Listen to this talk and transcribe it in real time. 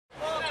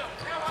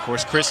Of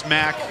course, Chris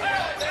Mack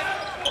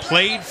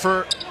played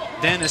for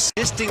then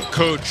assistant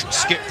coach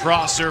Skip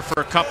Prosser for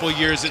a couple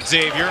years at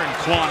Xavier, and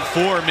Quan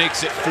Four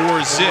makes it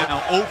 4-0.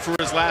 Now 0 for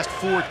his last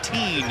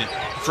 14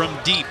 from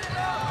deep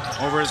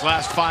over his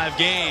last 5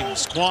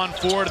 games. Quan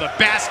Four to the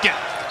basket,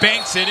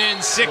 banks it in,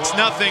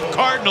 6-0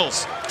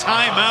 Cardinals.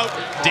 Timeout,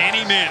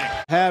 Danny Manning.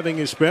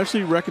 Having,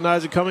 especially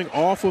recognizing coming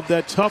off of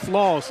that tough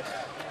loss,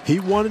 he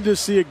wanted to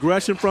see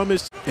aggression from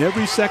his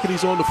every second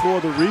he's on the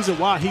floor. The reason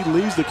why he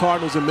leads the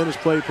Cardinals in minutes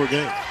played per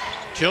game.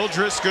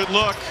 Childress, good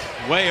look,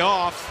 way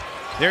off.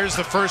 There's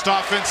the first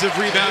offensive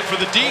rebound for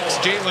the Deacons.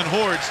 Jalen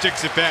Horde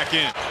sticks it back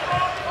in.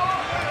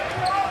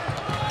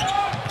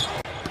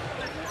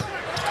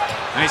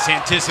 Nice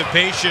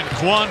anticipation.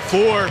 Quan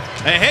Four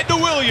ahead to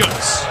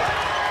Williams.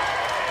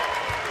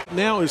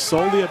 Now is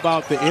solely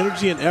about the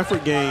energy and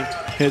effort game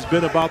has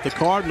been about the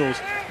Cardinals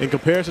in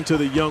comparison to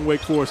the young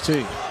Wake Forest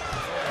team.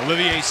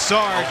 Olivier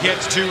Sarr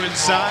gets 2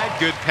 inside.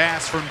 Good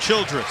pass from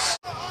Childress.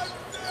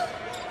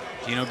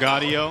 Gino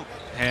Gaudio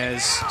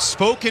has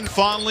spoken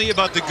fondly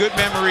about the good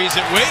memories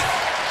at Wake.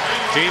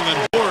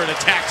 Jalen Horde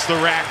attacks the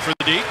rack for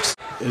the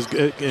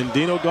Deacons. And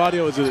Dino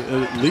Gaudio is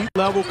an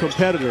elite-level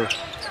competitor.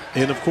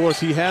 And, of course,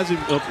 he has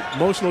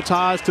emotional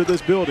ties to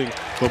this building.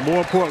 But more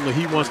importantly,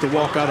 he wants to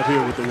walk out of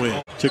here with the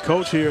win. To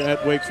coach here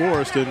at Wake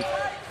Forest, and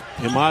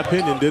in my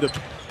opinion, did a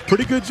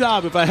pretty good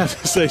job, if I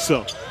have to say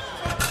so.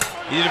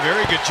 He did a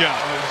very good job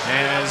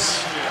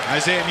as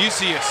Isaiah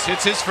Mucius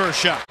hits his first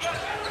shot.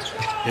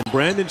 And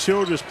Brandon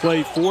Childress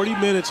played 40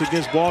 minutes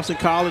against Boston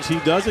College. He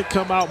doesn't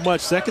come out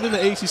much, second in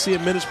the ACC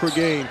in minutes per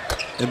game.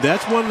 And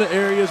that's one of the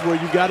areas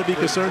where you got to be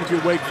concerned if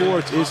you're Wake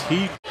Forest is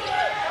he.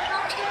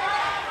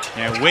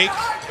 Yeah, Wake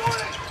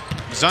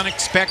was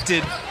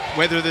unexpected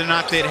whether or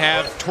not they'd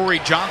have Torrey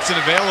Johnson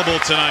available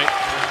tonight.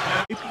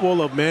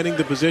 Capable of manning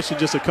the position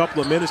just a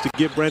couple of minutes to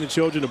give Brandon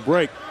Childress a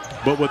break.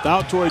 But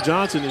without Torrey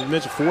Johnson, as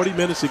mentioned, 40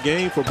 minutes a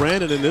game for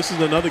Brandon, and this is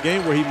another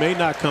game where he may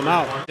not come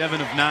out.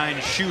 7 of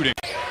 9 shooting.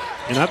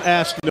 And I've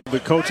asked the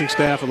coaching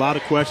staff a lot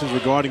of questions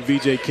regarding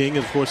V.J. King.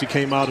 And, of course, he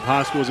came out of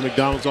high school as a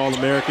McDonald's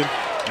All-American.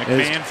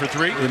 McMahon for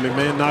 3. And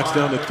McMahon knocks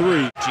down the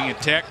 3. Virginia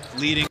Tech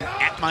leading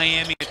at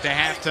Miami at the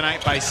half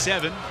tonight by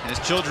 7 as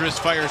Childress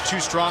fires too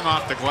strong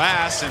off the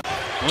glass. And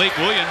Blake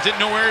Williams didn't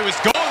know where he was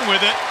going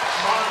with it.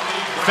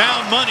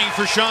 Found money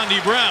for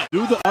Shondi Brown.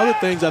 Do the other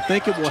things, I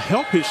think it will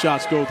help his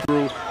shots go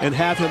through and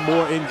have him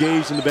more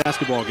engaged in the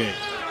basketball game.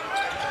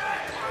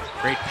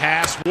 Great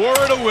pass,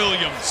 Nwora to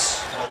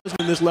Williams.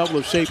 In this level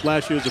of shape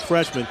last year as a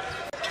freshman,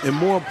 and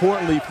more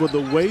importantly, for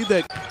the way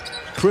that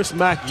Chris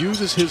Mack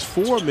uses his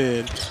 4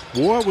 men,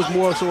 Nwora was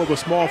more so of a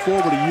small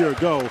forward a year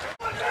ago.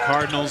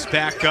 Cardinals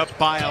back up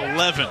by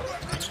 11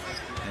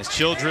 as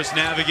Childress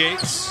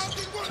navigates.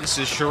 This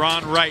is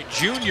Sharon Wright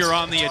Jr.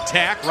 on the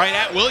attack, right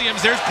at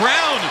Williams. There's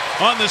Brown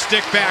on the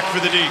stick back for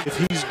the D. If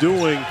he's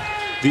doing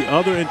the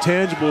other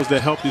intangibles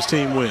that help his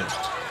team win.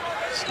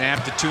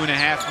 Snapped a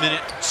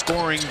 2.5-minute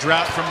scoring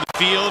drought from the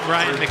field.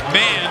 Ryan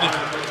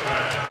McMahon.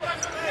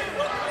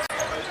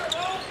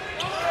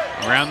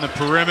 Around the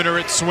perimeter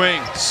it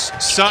swings.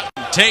 Sutton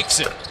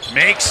takes it,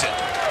 makes it.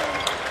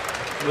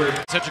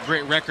 Such a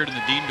great record in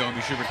the Dean Dome,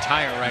 he should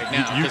retire right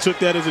now. You took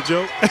that as a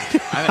joke?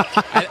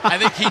 I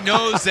think he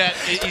knows that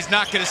he's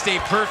not going to stay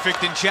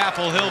perfect in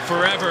Chapel Hill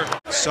forever.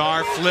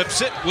 Sarr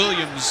flips it.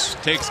 Williams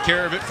takes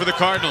care of it for the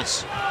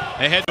Cardinals.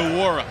 Ahead to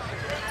Nwora.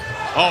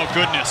 Oh,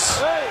 goodness.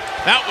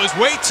 That was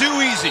way too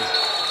easy.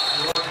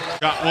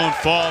 Shot won't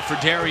fall for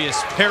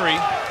Darius Perry.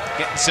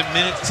 Getting some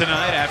minutes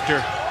tonight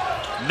after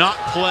not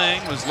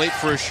playing. Was late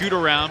for a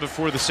shoot-around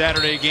before the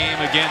Saturday game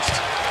against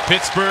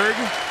Pittsburgh.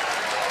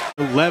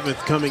 11th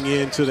coming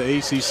into the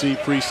ACC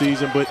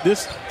preseason, but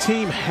this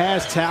team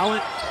has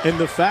talent, and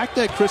the fact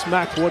that Chris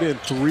Mack brought in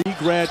 3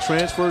 grad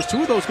transfers,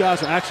 2 of those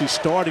guys are actually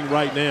starting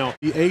right now.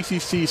 The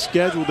ACC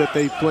schedule that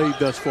they played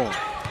thus far.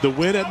 The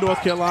win at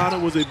North Carolina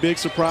was a big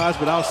surprise,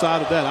 but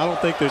outside of that, I don't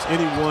think there's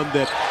anyone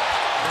that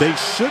they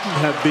shouldn't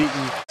have beaten.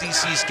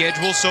 ACC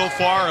schedule so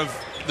far of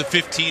the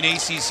 15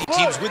 ACC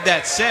teams. With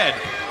that said,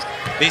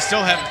 they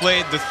still have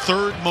played the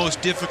 3rd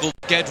most difficult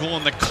schedule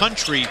in the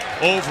country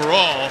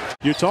overall.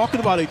 You're talking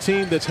about a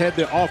team that's had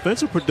their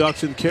offensive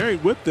production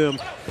carried with them,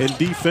 and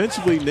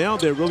defensively now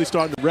they're really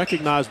starting to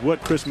recognize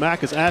what Chris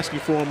Mack is asking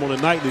for them on a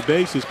nightly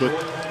basis, but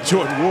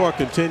Jordan Nwora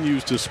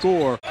continues to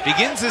score.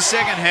 Begins the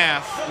second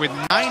half with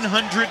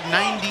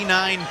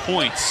 999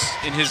 points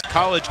in his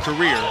college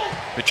career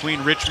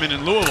between Richmond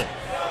and Louisville.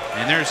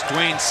 And there's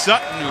Dwayne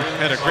Sutton, who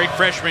had a great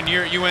freshman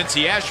year at UNC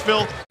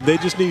Asheville. They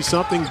just need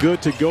something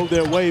good to go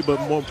their way, but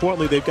more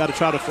importantly, they've got to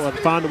try to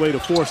find a way to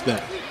force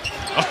that.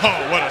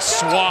 Oh, what a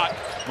swat.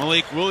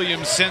 Malik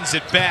Williams sends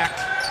it back.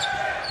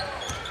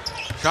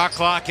 Shot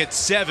clock at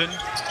 7.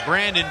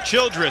 Brandon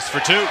Childress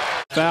for 2.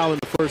 Foul in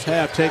the first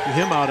half, taking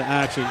him out of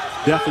action,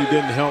 definitely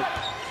didn't help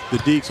the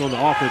Deacons on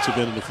the offensive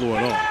end of the floor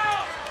at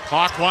all.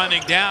 Clock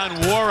winding down.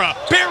 Nwora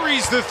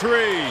buries the 3.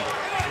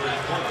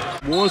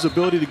 Nwora's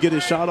ability to get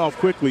his shot off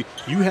quickly,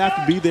 you have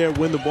to be there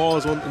when the ball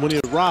is when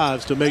it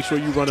arrives to make sure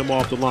you run him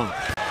off the line.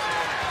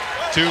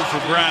 2 for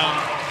Brown.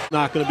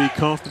 Not going to be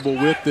comfortable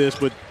with this,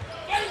 but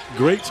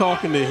great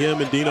talking to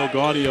him and Dino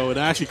Gaudio, and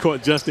I actually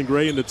caught Justin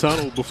Gray in the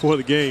tunnel before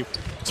the game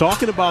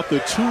talking about the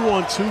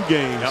 2-on-2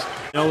 games. Yep.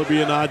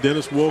 Ellaby and I,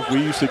 Dennis Wolf,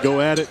 we used to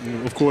go at it,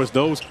 and of course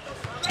those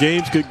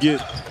games could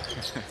get,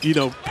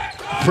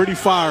 pretty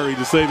fiery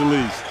to say the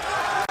least.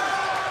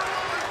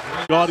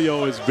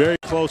 Gaudio is very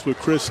close with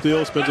Chris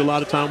Steele, spends a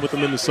lot of time with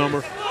him in the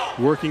summer,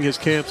 working his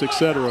camps,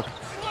 etc.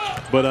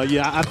 But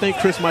I think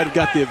Chris might have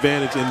got the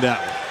advantage in that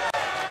one.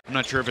 I'm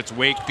not sure if it's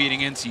Wake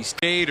beating NC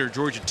State or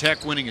Georgia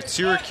Tech winning at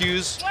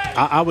Syracuse.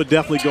 I would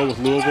definitely go with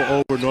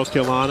Louisville over North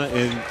Carolina,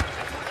 and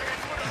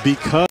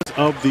because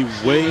of the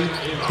way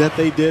that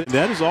they did,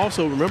 that is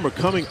also, remember,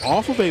 coming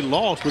off of a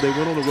loss where they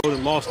went on the road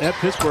and lost at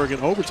Pittsburgh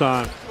in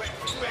overtime.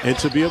 And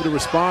to be able to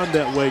respond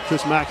that way,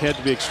 Chris Mack had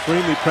to be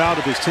extremely proud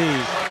of his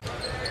team.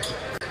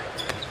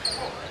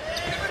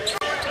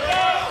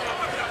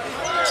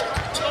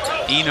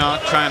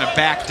 Enoch trying to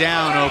back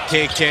down.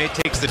 OKK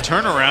takes the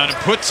turnaround and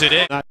puts it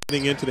in. Not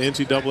getting into the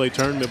NCAA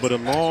tournament, but a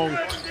long,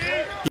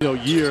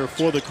 year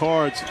for the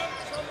Cards.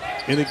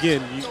 And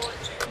again,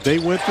 they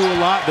went through a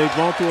lot. They've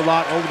gone through a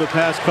lot over the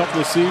past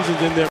couple of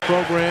seasons in their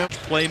program.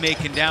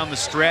 Playmaking down the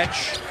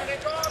stretch.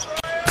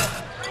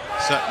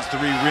 Sutton's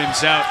three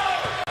rims out.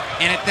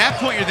 And at that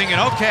point, you're thinking,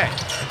 okay,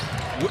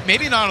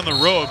 maybe not on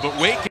the road, but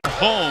Wake at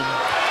home,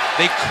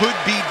 they could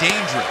be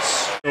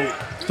dangerous.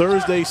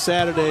 Thursday,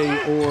 Saturday,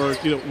 or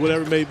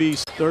whatever it may be,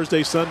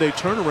 Thursday, Sunday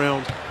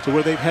turnaround to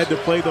where they've had to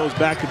play those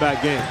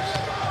back-to-back games.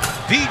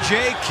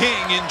 VJ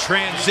King in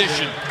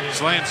transition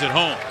slams it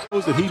home.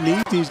 That he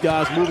needs these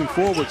guys moving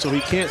forward, so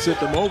he can't sit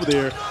them over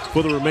there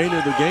for the remainder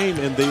of the game,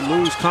 and they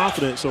lose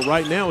confidence. So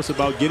right now it's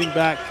about getting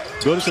back,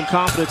 building some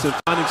confidence, and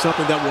finding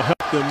something that will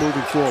help them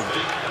moving forward.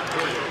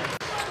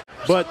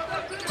 But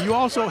you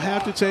also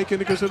have to take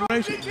into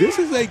consideration, this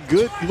is a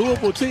good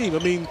Louisville team. I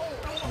mean,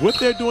 what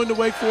they're doing to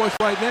Wake Forest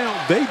right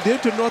now, they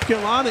did to North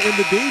Carolina in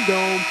the Dean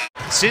Dome.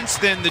 Since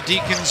then, the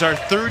Deacons are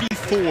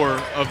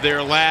 34 of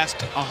their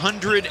last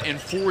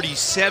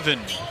 147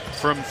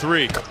 from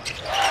three.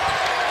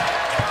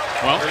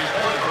 Well,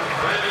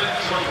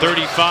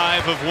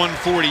 35 of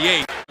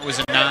 148. It was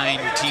a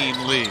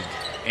 9-team league,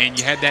 and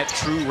you had that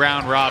true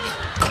round robin.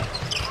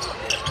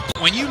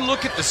 When you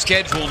look at the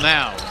schedule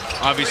now,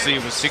 obviously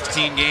it was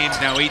 16 games,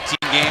 now 18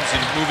 games,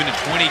 and moving to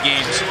 20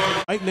 games.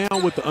 Right now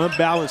with the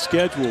unbalanced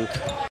schedule,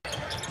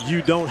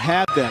 you don't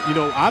have that.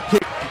 I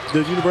picked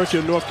the University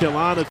of North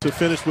Carolina to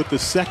finish with the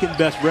second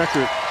best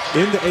record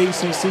in the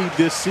ACC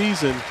this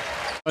season,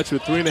 with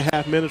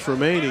 3.5 minutes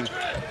remaining.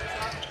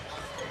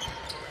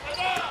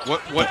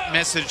 What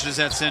message does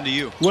that send to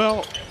you?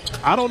 Well,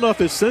 I don't know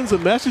if it sends a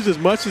message as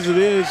much as it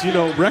is,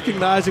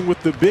 recognizing with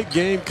the big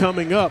game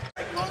coming up.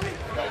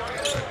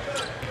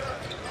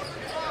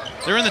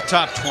 They're in the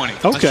top 20.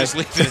 Okay. Let's just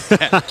leave it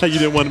at that. You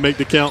didn't want to make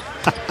the count.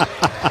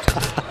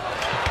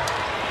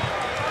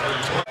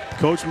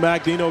 Coach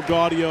Mack, Dino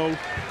Gaudio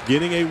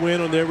getting a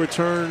win on their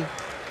return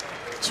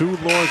to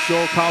Lawrence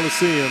Joel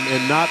Coliseum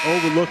and not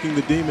overlooking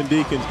the Demon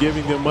Deacons,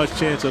 giving them much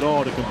chance at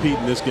all to compete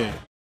in this game.